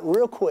got right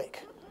real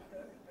quick.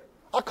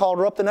 I called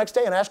her up the next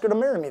day and asked her to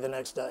marry me the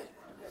next day.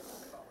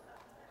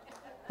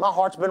 My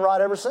heart's been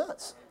right ever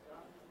since.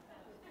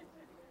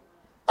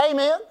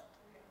 Amen.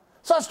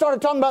 So I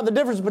started talking about the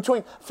difference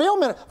between field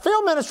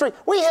ministry.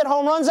 We hit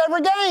home runs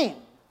every game.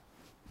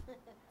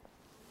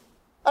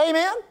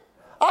 Amen.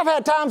 I've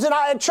had times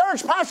at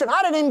church pastoring,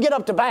 I didn't even get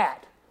up to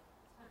bat.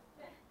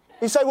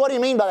 You say, what do you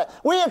mean by that?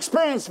 We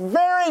experience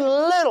very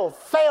little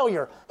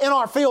failure in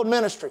our field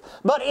ministry.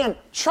 But in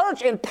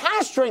church, in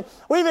pastoring,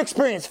 we've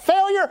experienced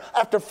failure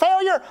after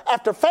failure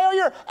after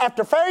failure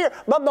after failure.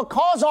 But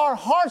because our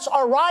hearts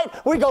are right,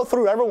 we go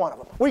through every one of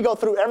them. We go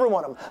through every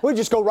one of them. We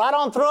just go right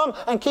on through them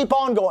and keep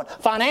on going.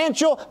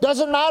 Financial,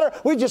 doesn't matter.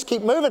 We just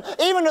keep moving.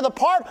 Even to the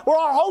part where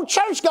our whole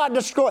church got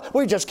destroyed,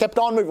 we just kept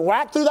on moving.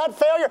 Whack through that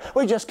failure,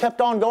 we just kept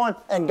on going,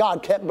 and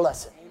God kept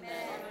blessing.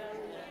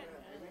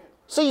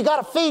 So you got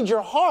to feed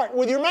your heart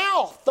with your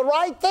mouth, the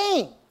right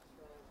thing.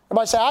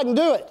 Everybody say, I can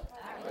do it.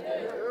 I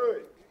can do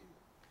it.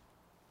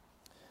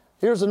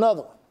 Here's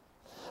another one.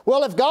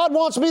 Well, if God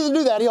wants me to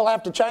do that, He'll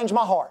have to change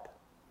my heart.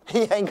 He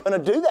ain't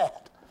going to do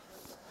that.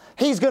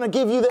 He's going to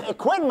give you the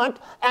equipment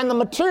and the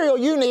material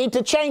you need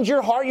to change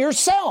your heart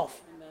yourself.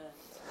 Amen.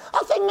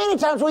 I think many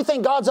times we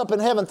think God's up in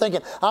heaven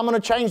thinking, I'm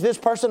going to change this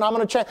person, I'm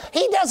going to change.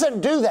 He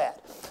doesn't do that.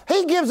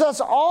 He gives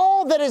us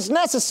all that is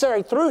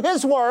necessary through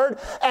His Word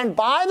and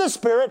by the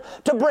Spirit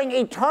to bring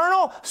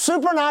eternal,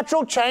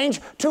 supernatural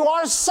change to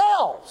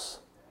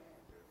ourselves.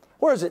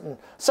 Where is it? In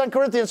 2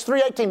 Corinthians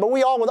 3:18. But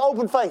we all with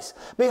open face,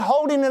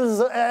 beholding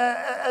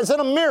as in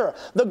a mirror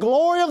the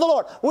glory of the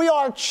Lord, we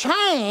are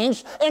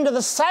changed into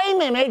the same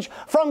image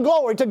from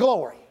glory to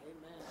glory.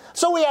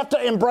 So we have to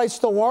embrace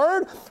the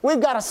Word. We've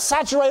got to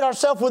saturate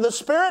ourselves with the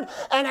Spirit.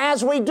 And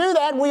as we do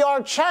that, we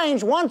are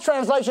changed, one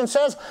translation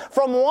says,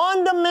 from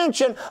one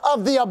dimension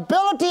of the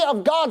ability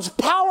of God's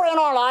power in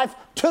our life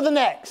to the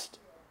next.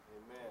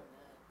 Amen.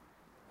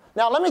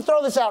 Now, let me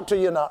throw this out to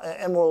you now,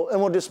 and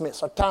we'll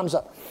dismiss. Our time's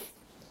up.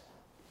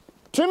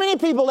 Too many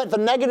people let the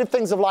negative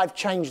things of life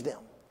change them.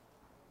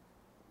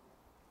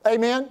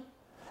 Amen?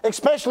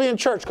 Especially in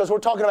church, because we're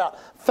talking about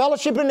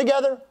fellowshipping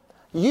together,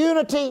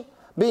 unity,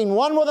 being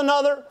one with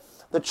another,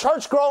 the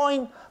church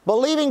growing,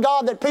 believing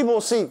God that people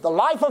will see the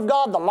life of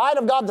God, the light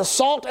of God, the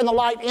salt and the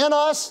light in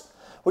us.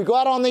 We go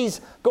out on these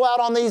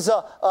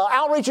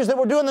outreaches that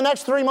we're doing the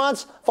next 3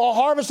 months. Fall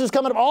harvest is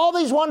coming up. All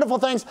these wonderful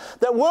things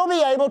that we'll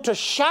be able to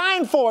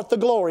shine forth the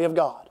glory of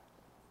God.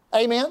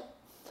 Amen?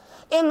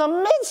 In the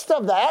midst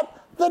of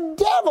that, the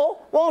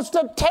devil wants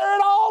to tear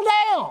it all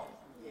down.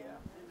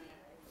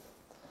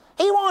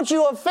 He wants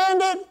you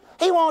offended.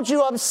 He wants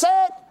you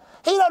upset.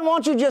 He doesn't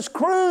want you just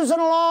cruising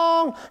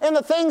along in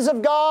the things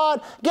of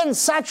God, getting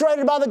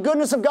saturated by the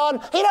goodness of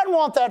God. He doesn't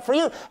want that for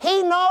you.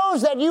 He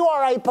knows that you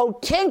are a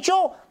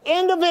potential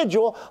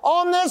individual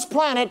on this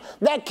planet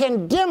that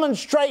can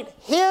demonstrate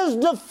His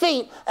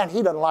defeat, and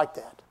He doesn't like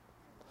that.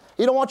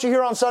 He don't want you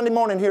here on Sunday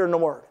morning hearing the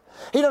Word.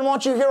 He doesn't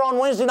want you here on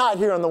Wednesday night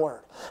hearing the Word.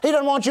 He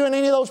doesn't want you in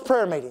any of those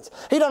prayer meetings.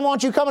 He doesn't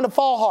want you coming to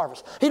Fall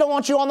Harvest. He don't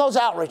want you on those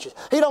outreaches.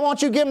 He don't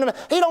want you giving them.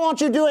 He don't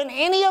want you doing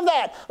any of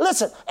that.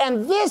 Listen,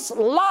 and this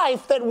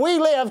life that we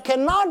live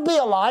cannot be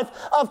a life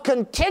of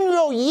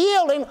continual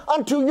yielding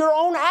unto your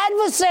own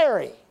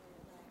adversary.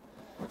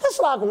 It's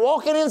like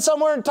walking in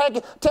somewhere and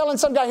telling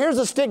some guy, here's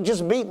a stick,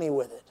 just beat me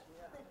with it.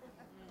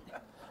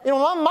 You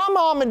know, my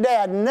mom and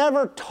dad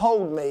never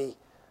told me,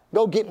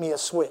 go get me a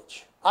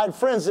switch. I had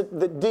friends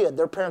that did.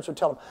 Their parents would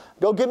tell them,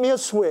 go get me a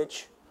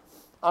switch.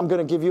 I'm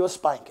going to give you a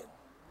spanking.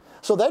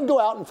 So they'd go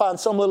out and find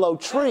some little old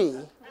tree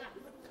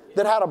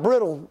that had a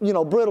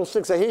brittle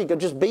stick. Say, here you go,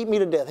 just beat me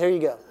to death. Here you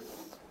go.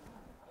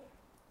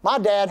 My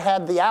dad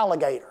had the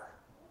alligator.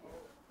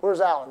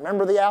 Where's Alan?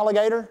 Remember the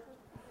alligator?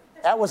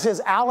 That was his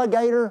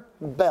alligator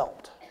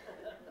belt.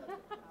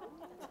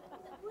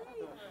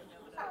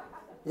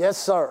 Yes,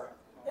 sir.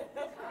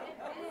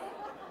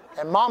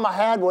 And Mama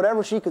had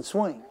whatever she could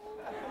swing.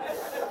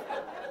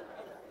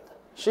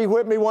 She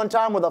whipped me one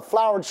time with a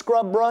flowered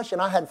scrub brush,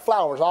 and I had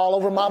flowers all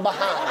over my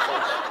behind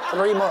for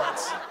 3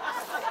 months.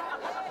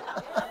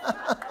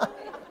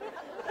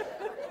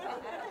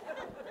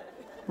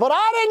 But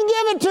I didn't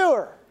give it to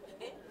her.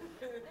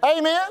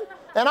 Amen?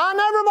 And I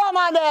never bought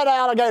my dad an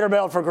alligator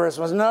belt for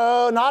Christmas.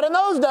 No, not in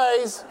those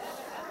days.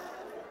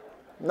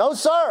 No,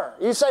 sir.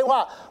 You say,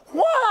 why?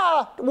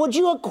 Why would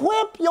you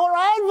equip your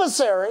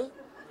adversary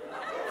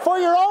for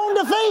your own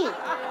defeat?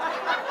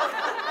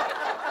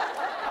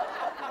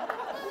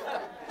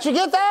 Did you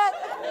get that?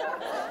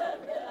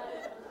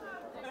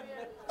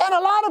 And a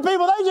lot of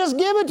people, they just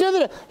give it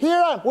to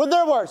with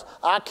their words.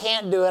 I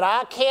can't do it.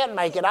 I can't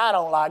make it. I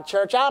don't like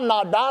church.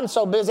 I'm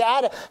so busy.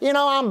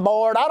 I'm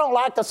bored. I don't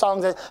like the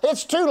songs.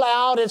 It's too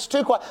loud. It's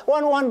too quiet.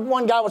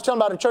 One guy was telling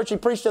about a church he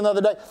preached in the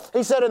other day.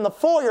 He said in the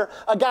foyer,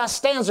 a guy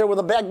stands there with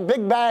a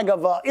big bag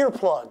of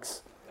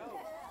earplugs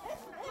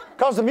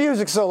because the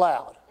music's so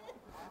loud.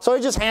 So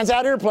he just hands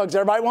out earplugs.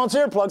 Everybody wants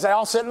earplugs. They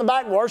all sit in the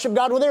back and worship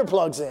God with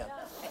earplugs in.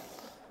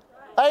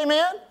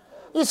 Amen?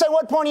 You say,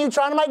 what point are you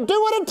trying to make?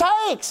 Do what it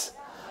takes.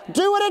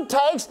 Do what it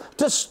takes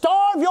to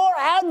starve your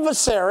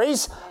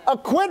adversary's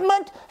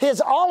equipment,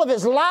 all of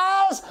his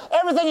lies,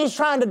 everything he's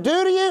trying to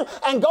do to you,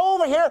 and go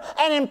over here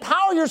and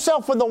empower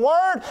yourself with the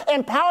Word,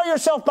 empower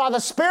yourself by the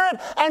Spirit,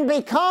 and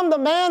become the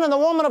man and the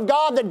woman of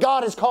God that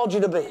God has called you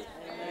to be.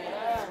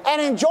 And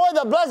enjoy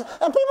the blessing.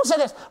 And people say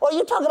this, well,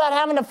 you talk about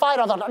having to fight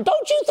all the time.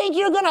 Don't you think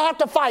you're going to have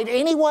to fight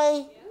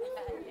anyway?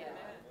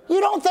 You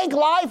don't think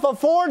life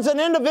affords an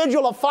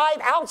individual a fight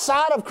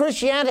outside of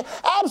Christianity?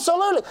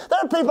 Absolutely. There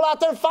are people out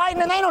there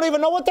fighting and they don't even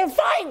know what they're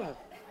fighting.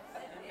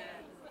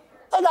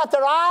 They got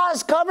their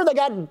eyes covered, they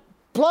got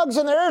plugs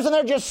in their ears, and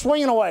they're just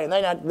swinging away, and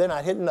they're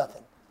not hitting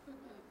nothing.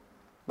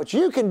 But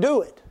you can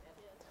do it.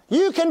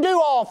 You can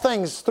do all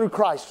things through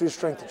Christ who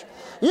strengthens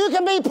you. You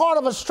can be part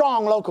of a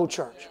strong local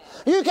church.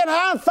 You can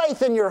have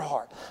faith in your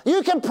heart.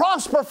 You can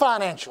prosper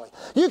financially.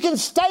 You can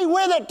stay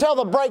with it till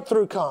the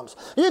breakthrough comes.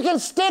 You can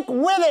stick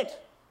with it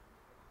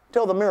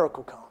till the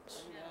miracle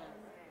comes.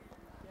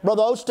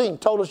 Brother Osteen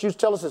used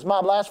to tell us this, my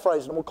last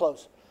phrase, and we'll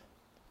close.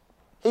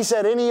 He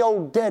said, any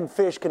old dead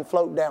fish can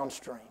float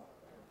downstream,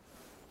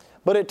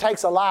 but it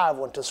takes a live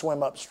one to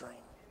swim upstream.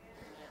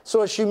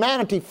 So as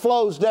humanity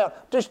flows down,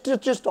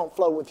 just don't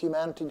flow with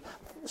humanity.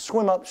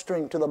 Swim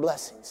upstream to the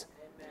blessings.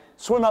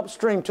 Swim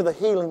upstream to the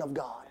healing of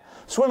God.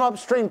 Swim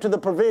upstream to the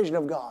provision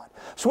of God.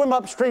 Swim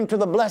upstream to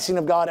the blessing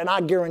of God, and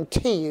I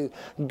guarantee you,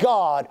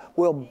 God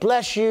will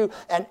bless you,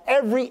 and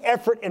every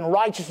effort in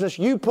righteousness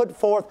you put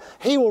forth,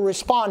 He will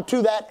respond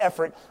to that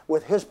effort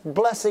with His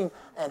blessing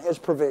and His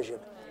provision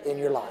in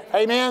your life.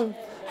 Amen?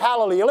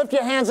 Hallelujah. Lift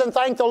your hands and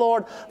thank the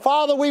Lord.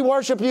 Father, we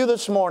worship you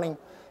this morning.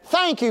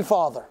 Thank you,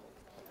 Father,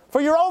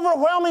 for your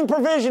overwhelming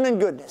provision and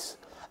goodness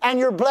and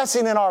your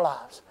blessing in our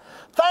lives.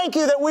 Thank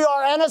you that we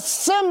are an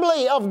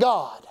assembly of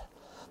God,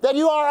 that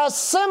you are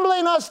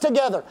assembling us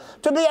together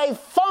to be a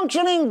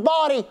functioning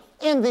body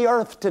in the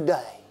earth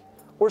today.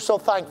 We're so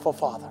thankful,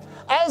 Father.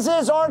 As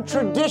is our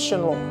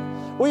tradition,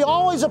 Lord, we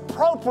always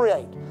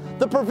appropriate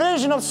the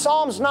provision of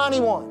Psalms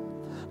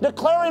 91,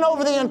 declaring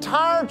over the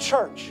entire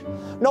church,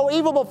 no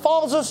evil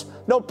befalls us,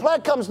 no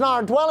plague comes nigh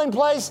our dwelling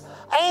place,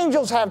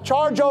 angels have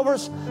charge over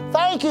us.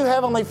 Thank you,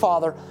 Heavenly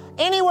Father.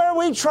 Anywhere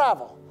we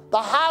travel,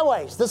 the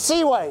highways, the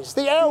seaways,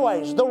 the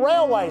airways, the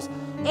railways,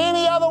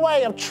 any other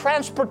way of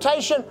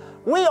transportation,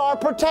 we are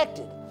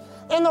protected.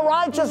 In the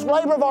righteous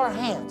labor of our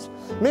hands,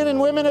 men and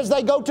women as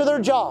they go to their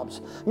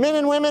jobs, men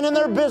and women in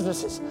their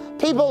businesses,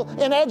 people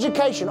in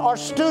education, our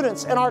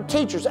students and our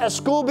teachers as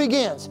school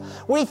begins.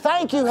 We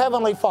thank you,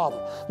 Heavenly Father,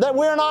 that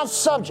we're not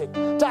subject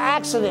to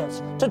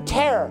accidents, to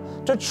terror,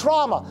 to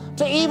trauma,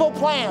 to evil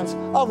plans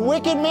of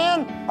wicked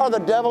men or the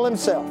devil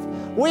himself.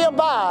 We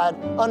abide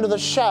under the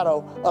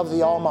shadow of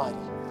the Almighty.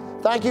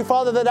 Thank you,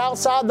 Father, that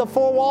outside the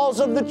four walls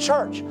of the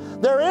church,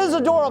 there is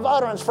a door of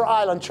utterance for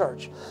Island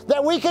Church,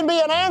 that we can be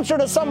an answer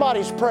to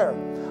somebody's prayer,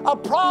 a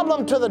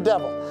problem to the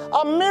devil,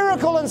 a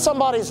miracle in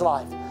somebody's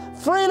life.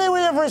 Freely we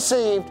have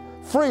received,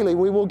 freely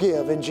we will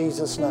give in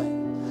Jesus'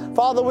 name.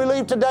 Father, we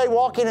leave today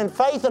walking in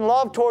faith and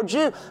love towards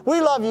you. We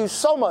love you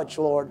so much,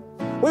 Lord.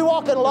 We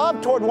walk in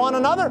love toward one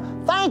another.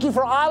 Thank you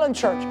for Island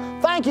Church.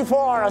 Thank you for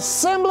our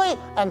assembly,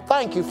 and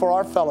thank you for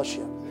our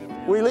fellowship.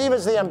 We leave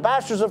as the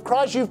ambassadors of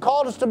Christ you've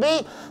called us to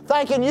be,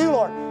 thanking you,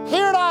 Lord.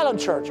 Here at Island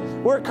Church,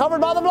 we're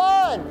covered by the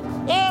blood,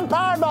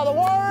 empowered by the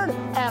Word,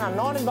 and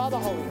anointed by the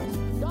Holy Ghost.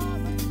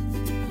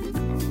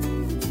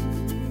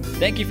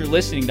 Thank you for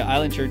listening to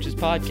Island Church's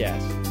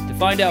podcast. To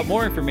find out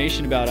more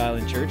information about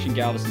Island Church in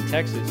Galveston,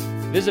 Texas,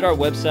 visit our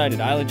website at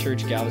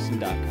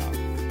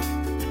islandchurchgalveston.com.